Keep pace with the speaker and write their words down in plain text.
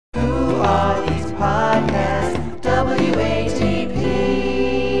Bodies Podcast, WATP.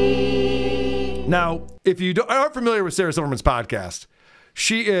 Now, if you aren't familiar with Sarah Silverman's podcast,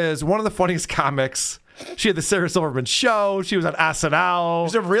 she is one of the funniest comics. She had the Sarah Silverman show. She was on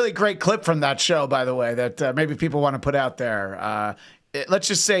SNL. There's a really great clip from that show, by the way, that maybe people want to put out there. Let's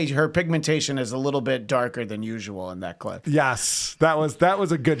just say her pigmentation is a little bit darker than usual in that clip. Yes, that was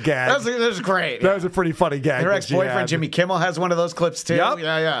a good gag. That was great. That was a pretty funny gag. Her ex-boyfriend Jimmy Kimmel has one of those clips too. Yep.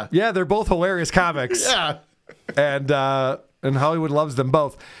 Yeah. Yeah, they're both hilarious comics. Yeah. And Hollywood loves them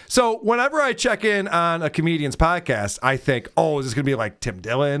both. So whenever I check in on a comedian's podcast, I think, oh, is this going to be like Tim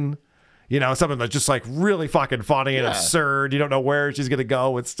Dillon? You know, something that's just like really fucking funny and absurd. You don't know where she's going to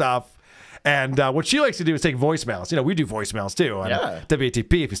go with stuff. And what she likes to do is take voicemails. You know, we do voicemails too on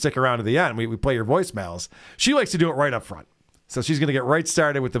WATP. If you stick around to the end, we play your voicemails. She likes to do it right up front. So she's going to get right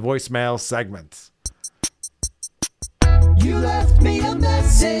started with the voicemail segments. You left me a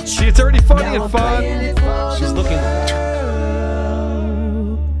message. See, it's already funny and fun. She's looking.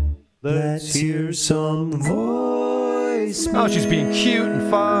 Let's hear some voice. Oh, she's being cute and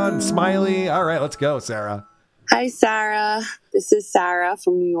fun, and smiley. All right, let's go, Sarah. Hi, Sarah. This is Sarah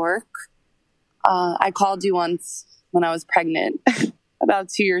from New York. I called you once when I was pregnant about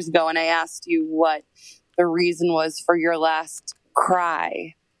 2 years ago, and I asked you what the reason was for your last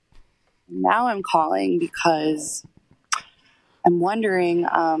cry. Now I'm calling because I'm wondering,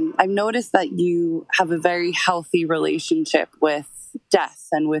 I've noticed that you have a very healthy relationship with death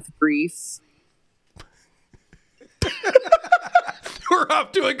and with grief. We're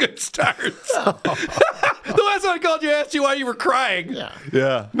off to a good start. The last time I called you, I asked you why you were crying.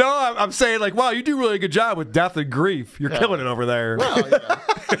 Yeah. No, I'm saying like, wow, you do a really good job with death and grief. You're killing it over there. Well,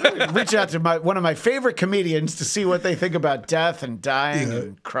 reach out to one of my favorite comedians to see what they think about death and dying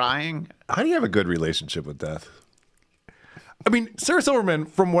and crying. How do you have a good relationship with death? I mean, Sarah Silverman,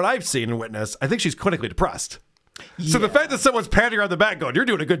 from what I've seen and witnessed, I think she's clinically depressed. So the fact that someone's patting her on the back going, you're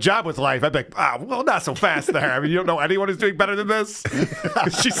doing a good job with life, I'd be like, well, not so fast there. I mean, you don't know anyone who's doing better than this?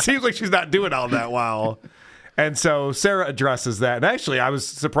 She seems like she's not doing all that well. And so Sarah addresses that. And actually, I was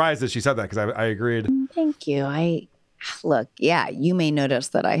surprised that she said that because I agreed. Thank you. Look, you may notice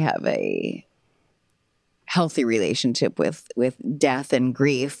that I have a healthy relationship with death and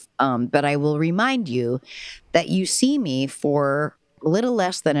grief. But I will remind you that you see me for a little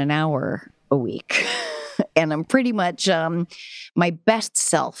less than an hour a week. And I'm pretty much my best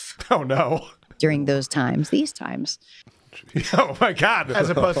self. Oh, no. During these times. Oh, my God. As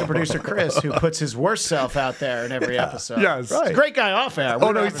opposed to producer Chris, who puts his worst self out there in every episode. Yes. Right. He's a great guy off air.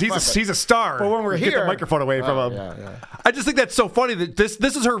 Oh, no, he's a star. But when we're Get here, the microphone away from him. Yeah. I just think that's so funny that this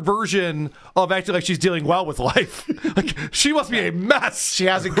is her version of acting like she's dealing well with life. Like, she must be a mess. She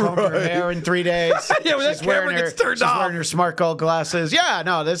hasn't combed her hair in 3 days. Yeah, when that camera gets turned off. She's wearing her smart gold glasses. Yeah,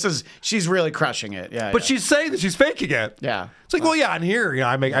 no, she's really crushing it. Yeah. But she's saying that she's faking it. Yeah. It's like, well, yeah, on here,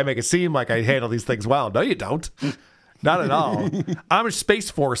 I make it seem like I handle these things well. No, you don't. Not at all. Amish Space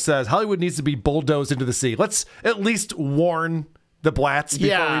Force says Hollywood needs to be bulldozed into the sea. Let's at least warn the Blatts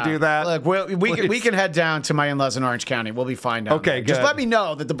before we do that. Look, we can head down to my in-laws in Orange County. We'll be fine down there. Good. Just let me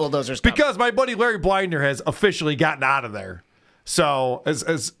know that the bulldozer's coming. Because my buddy Larry Blinder has officially gotten out of there. So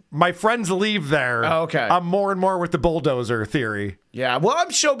as my friends leave there, I'm more and more with the bulldozer theory. Yeah, well, I'm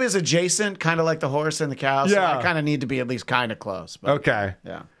showbiz adjacent, kind of like the horse and the cow. So I kind of need to be at least kind of close. But, okay.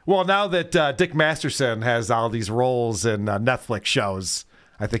 Yeah. Well, now that Dick Masterson has all these roles in Netflix shows,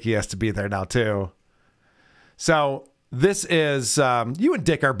 I think he has to be there now too. So this is you and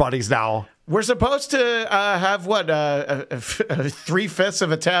Dick are buddies now. We're supposed to have what 3/5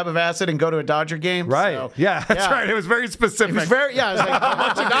 of a tab of acid and go to a Dodger game, right? So, yeah, that's right. It was very specific. It was very I was like,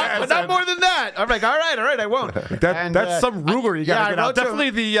 but not more than that. I'm like, all right, I won't. That's some ruler you got to get out.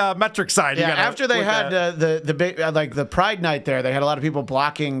 Definitely the metric side. Yeah, after they had the big like the Pride night there, they had a lot of people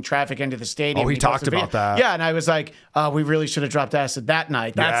blocking traffic into the stadium. Oh, he talked about that. Yeah, and I was like, we really should have dropped acid that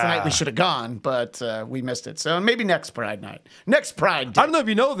night. That's the night we should have gone, but we missed it. So maybe next Pride night, next Pride day. I don't know if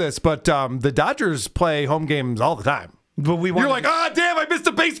you know this, but the Dodgers play home games all the time. But you're like, damn, I missed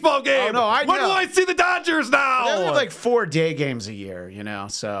a baseball game. Oh, no, when will I see the Dodgers now? They have like 4 day games a year,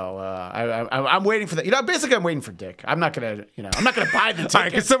 So I'm waiting for that. Basically, I'm waiting for Dick. I'm not gonna buy the ticket. All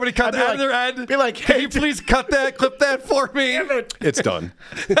right, can somebody cut that on their end? Be like, can you please cut that, clip that for me? Damn it. It's done.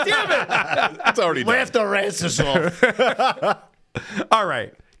 Damn it! It's already done. Laugh the races off. All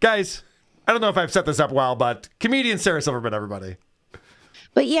right, guys. I don't know if I've set this up well, but comedian Sarah Silverman, everybody.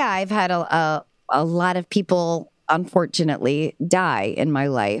 But yeah, I've had a lot of people, unfortunately, die in my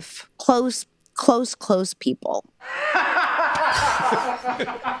life. Close people. That's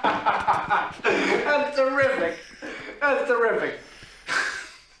terrific. That's terrific.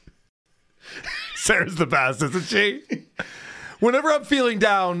 Sarah's the best, isn't she? Whenever I'm feeling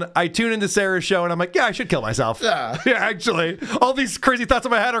down, I tune into Sarah's show and I'm like, yeah, I should kill myself. Yeah. Yeah, actually, all these crazy thoughts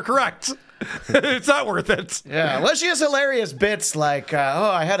in my head are correct. It's not worth it. Yeah, well, she has hilarious bits like,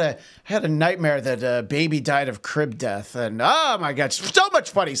 I had a nightmare that a baby died of crib death, and oh my god, so much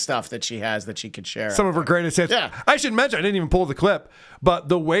funny stuff that she has that she could share. Some of her greatest hits. Yeah. I should mention, I didn't even pull the clip, but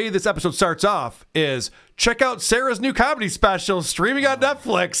the way this episode starts off is check out Sarah's new comedy special streaming on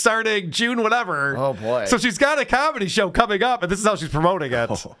Netflix starting June whatever. Oh, boy. So she's got a comedy show coming up, and this is how she's promoting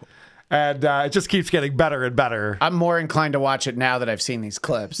it. Oh. And it just keeps getting better and better. I'm more inclined to watch it now that I've seen these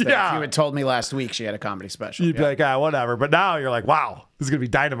clips. Than Yeah. If you had told me last week she had a comedy special. You'd be like, whatever. But now you're like, wow, this is going to be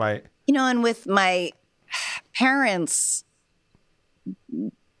dynamite. You know, and with my parents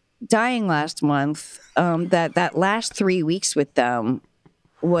dying last month, that last 3 weeks with them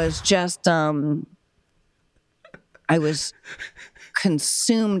was just, I was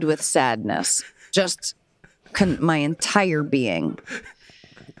consumed with sadness, just my entire being.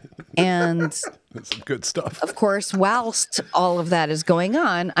 And That's some good stuff. of course, whilst all of that is going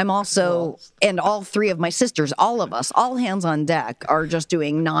on, I'm also, and all three of my sisters, all of us, all hands on deck, are just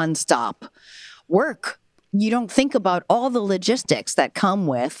doing nonstop work. You don't think about all the logistics that come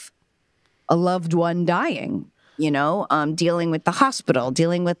with a loved one dying, dealing with the hospital,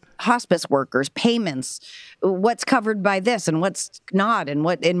 dealing with hospice workers, payments, what's covered by this and what's not, and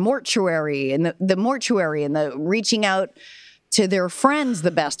what in mortuary, and the mortuary, and the reaching out to their friends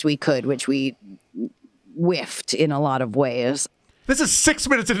the best we could, which we whiffed in a lot of ways. This is 6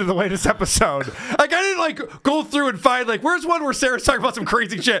 minutes into the latest episode. Like, I didn't go through and find where's one where Sarah's talking about some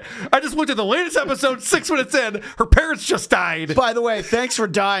crazy shit. I just looked at the latest episode 6 minutes in. Her parents just died. By the way, thanks for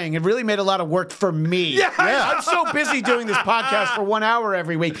dying. It really made a lot of work for me. Yeah. I'm so busy doing this podcast for 1 hour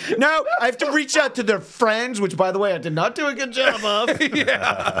every week. Now I have to reach out to their friends, which, by the way, I did not do a good job of.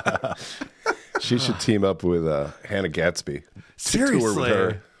 Yeah. She should team up with Hannah Gatsby. Seriously.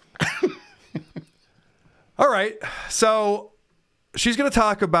 Tour with her. All right. So she's going to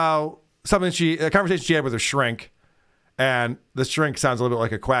talk about a conversation she had with her shrink. And the shrink sounds a little bit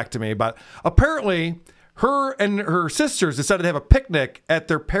like a quack to me. But apparently, her and her sisters decided to have a picnic at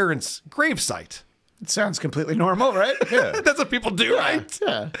their parents' gravesite. It sounds completely normal, right? Yeah. That's what people do, right?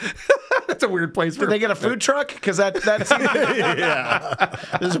 Yeah. That's a weird place for Did they get a food truck? Because that seems yeah.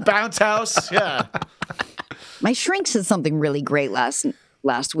 There's a bounce house. Yeah. My shrink said something really great last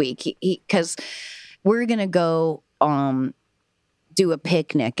week because we're gonna go do a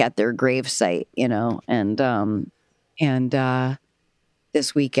picnic at their gravesite, and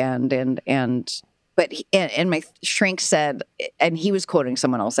this weekend, but my shrink said, and he was quoting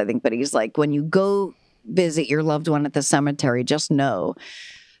someone else, I think, but he's like, when you go visit your loved one at the cemetery, just know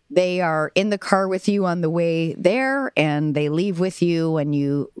they are in the car with you on the way there, and they leave with you when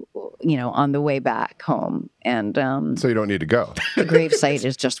on the way back home. And So you don't need to go. the gravesite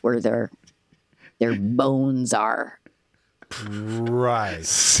is just where their bones are. Right.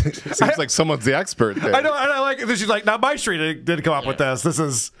 Seems like someone's the expert there. I know, and I like it. She's like, now my street didn't come up with this. This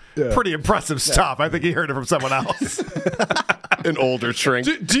is pretty impressive stuff. I think he heard it from someone else. An older shrink.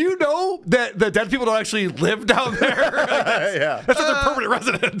 Do you know that the dead people don't actually live down there? Yeah. That's not their permanent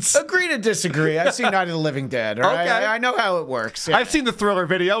residence. Agree to disagree. I've seen Night of the Living Dead. All right? Okay. I know how it works. Yeah. I've seen the Thriller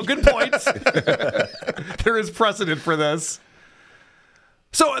video. Good points. There is precedent for this.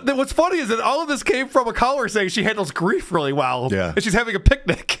 So what's funny is that all of this came from a caller saying she handles grief really well. Yeah. And she's having a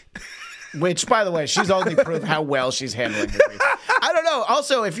picnic. Which, by the way, she's only proved how well she's handling her grief. I don't know.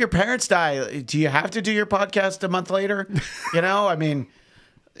 Also, if your parents die, do you have to do your podcast a month later? I mean,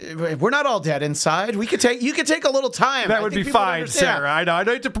 we're not all dead inside. You could take a little time. That I would think be people fine, understand. Sarah. I know. I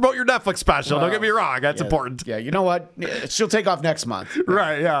need to promote your Netflix special. Don't get me wrong. That's important. Yeah, you know what? She'll take off next month.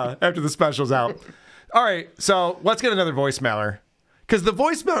 Right, yeah. After the special's out. All right, so let's get another voicemailer. Because the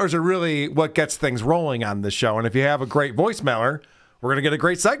voicemailers are really what gets things rolling on this show. And if you have a great voicemailer, we're going to get a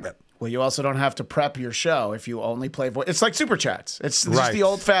great segment. Well, you also don't have to prep your show if you only play voice. It's like Super Chats. It's just Right. the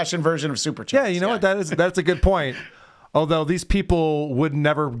old-fashioned version of Super Chats. Yeah, you know what? That's a good point. Although these people would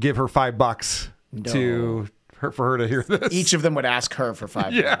never give her $5 for her to hear this. Each of them would ask her for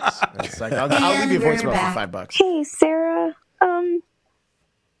 $5. It's like, I'll leave you a voicemail for $5. Hey, Sarah.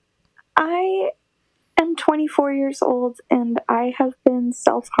 I am 24 years old, and I have been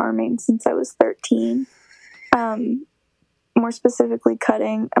self-harming since I was 13. More specifically,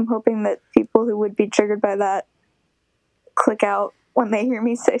 cutting. I'm hoping that people who would be triggered by that click out when they hear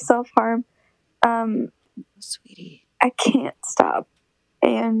me say self-harm. Sweetie. I can't stop.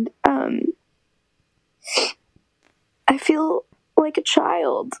 And I feel like a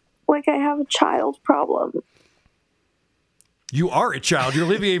child. Like I have a child problem. You are a child. You're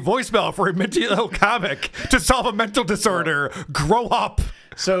leaving a voicemail for a mental ill comic to solve a mental disorder. Grow up.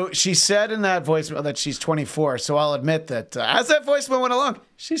 So she said in that voicemail that she's 24. So I'll admit that as that voicemail went along,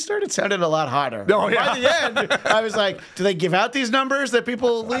 she started sounding a lot hotter. Oh, yeah. By the end, I was like, do they give out these numbers that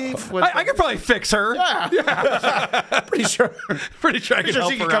people leave? I could probably fix her. Yeah. Pretty sure. Pretty sure I could help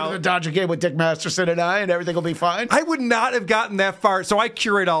She can her come out. to the Dodger game with Dick Masterson and I, and everything will be fine. I would not have gotten that far. So I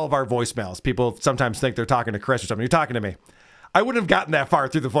curate all of our voicemails. People sometimes think they're talking to Chris or something. You're talking to me. I wouldn't have gotten that far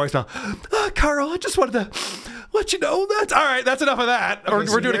through the voicemail. Carl, I just wanted to let you know that. All right, that's enough of that. Okay,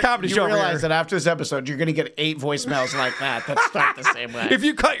 so We're doing a comedy show. You realize here. that after this episode, you're going to get 8 voicemails like that start the same way. If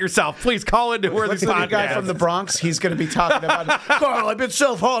you cut yourself, please call into where What's this the new podcast. guy from the Bronx? He's going to be talking about, Carl, I've been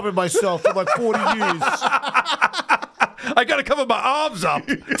self-harming myself for like 40 years. I got to cover my arms up.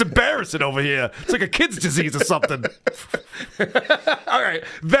 It's embarrassing over here. It's like a kid's disease or something. All right,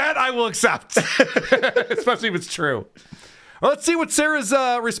 that I will accept, especially if it's true. Well, let's see what Sarah's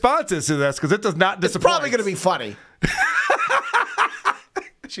response is to this, because it does not It's disappoint. probably going to be funny.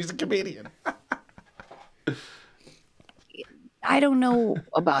 She's a comedian. I don't know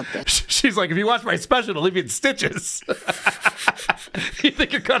about this. She's like, if you watch my special, it'll leave you in stitches. You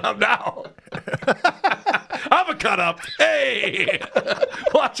think you're cut up now? I'm a cut up. Hey,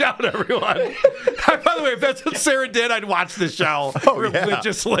 watch out, everyone. By the way, if that's what Sarah did, I'd watch the show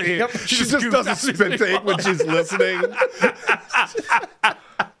religiously. Yep. She just doesn't spit take when she's listening.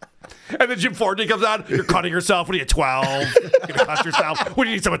 And then Jim Fortney comes on. You're cutting yourself when you're 12. You're gonna cut yourself when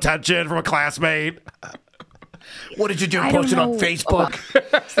you need some attention from a classmate. What did you do? I don't Post it on know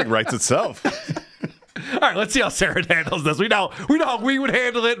Facebook? This thing writes itself. All right, let's see how Sarah handles this. We know how we would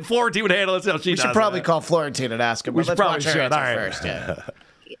handle it, and Florentine would handle it. So she We should probably call Florentine and ask him. We But let's probably watch her should. answer All right. first.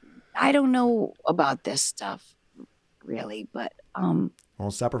 Yeah. I don't know about this stuff, really, but Won't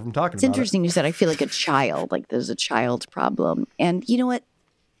stop her from talking it's about interesting you said I feel like a child, like there's a child problem. And you know what?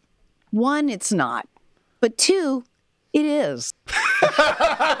 1, it's not. But 2, it is.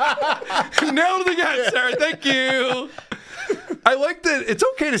 it. Nailed it again, Sarah. Thank you. I like that it's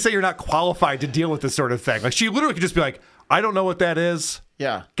okay to say you're not qualified to deal with this sort of thing. Like, she literally could just be like, I don't know what that is.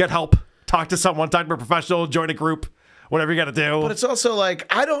 Yeah. Get help. Talk to someone. Talk to a professional. Join a group. Whatever you got to do. But it's also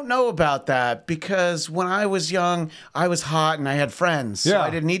like, I don't know about that because when I was young, I was hot and I had friends. So Yeah. I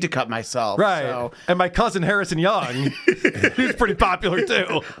didn't need to cut myself. Right. So. And my cousin Harrison Young, he's pretty popular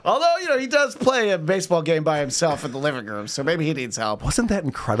too. Although, he does play a baseball game by himself in the living room. So maybe he needs help. Wasn't that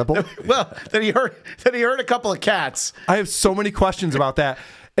incredible? Well, then he hurt a couple of cats. I have so many questions about that.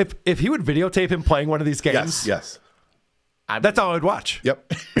 If he would videotape him playing one of these games, Yes. that's all I'd watch.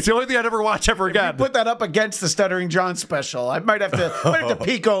 Yep. It's the only thing I'd ever watch ever again. Put that up against the Stuttering John special. I might have to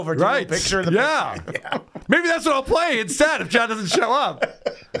peek over to Right. the picture of the yeah. Maybe that's what I'll play instead if John doesn't show up.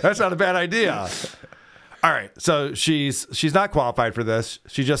 That's not a bad idea. All right. So she's not qualified for this.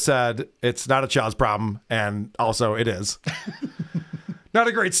 She just said it's not a child's problem, and also it is. Not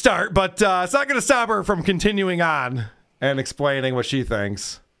a great start, but it's not going to stop her from continuing on and explaining what she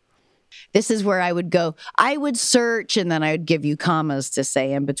thinks. This is where I would go. I would search and then I would give you commas to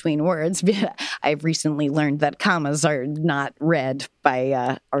say in between words. I've recently learned that commas are not read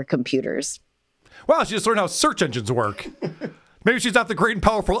by our computers. Wow, she just learned how search engines work. Maybe she's not the great and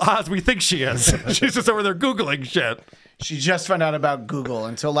powerful Oz we think she is. She's just over there Googling shit. She just found out about Google.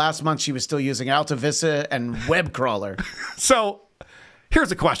 Until last month, she was still using AltaVista and Webcrawler. So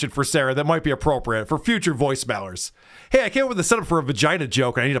here's a question for Sarah that might be appropriate for future voicemailers. Hey, I came up with a setup for a vagina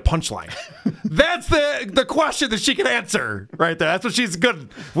joke and I need a punchline. That's the question that she can answer right there. That's what she's good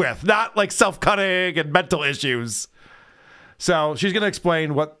with, not like self-cutting and mental issues. So she's going to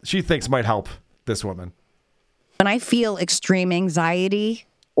explain what she thinks might help this woman. When I feel extreme anxiety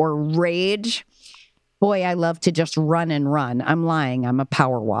or rage, boy, I love to just run and run. I'm lying. I'm a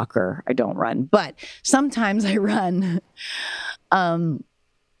power walker. I don't run. But sometimes I run.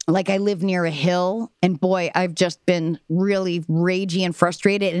 Like I live near a hill, and boy, I've just been really ragey and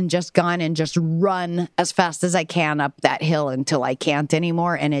frustrated and just gone and just run as fast as I can up that hill until I can't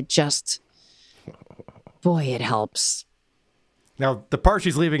anymore. And it just, boy, it helps. Now, the part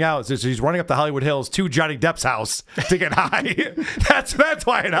she's leaving out is she's running up the Hollywood Hills to Johnny Depp's house to get high. That's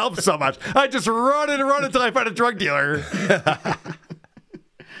why it helps so much. I just run and run until I find a drug dealer.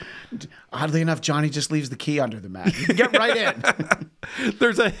 Oddly enough, Johnny just leaves the key under the mat. You can get right in.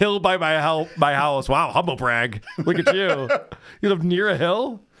 There's a hill by my house. Wow, humble brag. Look at you. You live near a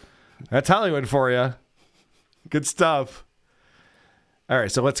hill? That's Hollywood for you. Good stuff. All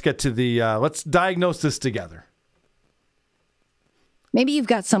right, so let's get to the, let's diagnose this together. Maybe you've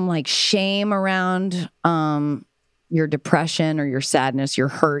got some like shame around your depression or your sadness, your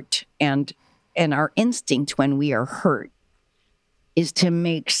hurt, and our instinct when we are hurt is to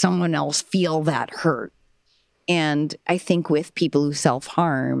make someone else feel that hurt. And I think with people who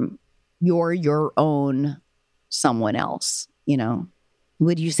self-harm, you're your own someone else, you know.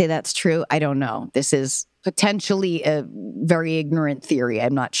 Would you say that's true? I don't know. This is potentially a very ignorant theory.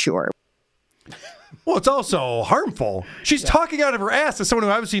 I'm not sure. Well, it's also harmful. She's talking out of her ass to someone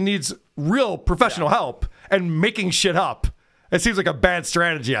who obviously needs real professional help and making shit up. It seems like a bad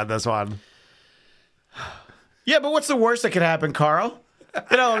strategy on this one. Yeah, but what's the worst that could happen, Carl?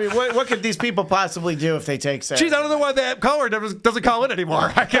 You know, I mean, what could these people possibly do if they take Sarah? Jeez, I don't know why that caller doesn't call in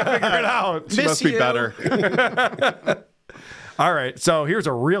anymore. I can't figure it out. She must be better. All right, so here's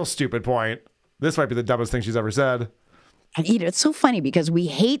a real stupid point. This might be the dumbest thing she's ever said. And it's so funny because we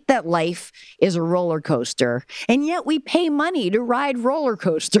hate that life is a roller coaster, and yet we pay money to ride roller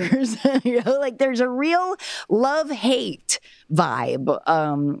coasters. You know, like there's a real love-hate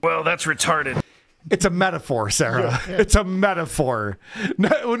vibe. Well, that's retarded. It's a metaphor, Sarah. It's a metaphor.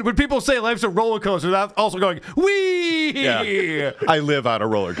 When people say life's a roller coaster, that's also going, wee! Yeah. I live on a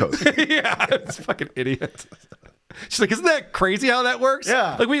roller coaster. Yeah, it's fucking idiot. She's like, isn't that crazy how that works?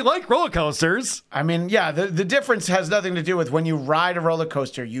 Yeah. Like, we like roller coasters. I mean, yeah, the difference has nothing to do with when you ride a roller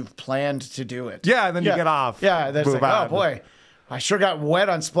coaster, you've planned to do it. Yeah, and then you get off. Yeah, that's move like, on. oh boy, I sure got wet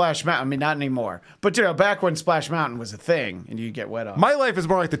on Splash Mountain. I mean, not anymore. But, you know, back when Splash Mountain was a thing and you get wet on. My life is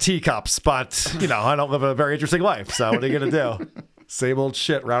more like the teacups, but, you know, I don't live a very interesting life. So what are you going to do? Same old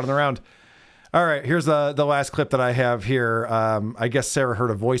shit, round and around. All right, here's the last clip that I have here. I guess Sarah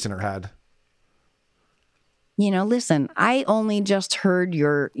heard a voice in her head. You know, listen, I only just heard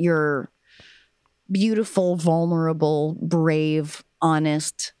your beautiful, vulnerable, brave,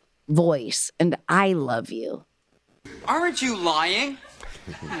 honest voice, and I love you. Aren't you lying?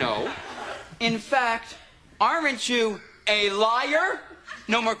 No. In fact, aren't you a liar?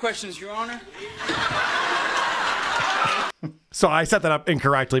 No more questions, Your Honor. So I set that up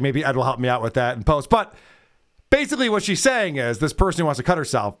incorrectly. Maybe Ed will help me out with that in post. But basically what she's saying is this person who wants to cut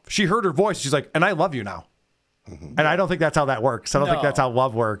herself, she heard her voice. She's like, and I love you now. And I don't think that's how that works. I don't think that's how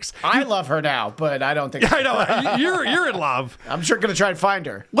love works. I love her now, but I don't think I know. You're in love. I'm sure going to try and find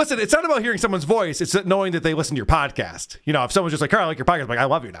her. Listen, it's not about hearing someone's voice. It's knowing that they listen to your podcast. You know, if someone's just like, Carl, I like your podcast, I'm like, I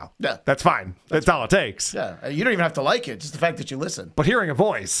love you now. Yeah. That's fine. That's all it takes. Yeah, you don't even have to like it. Just the fact that you listen. But hearing a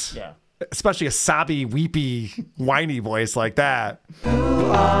voice, especially a sobby, weepy, whiny voice like that. Who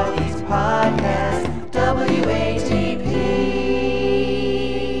are these podcasts? WATP.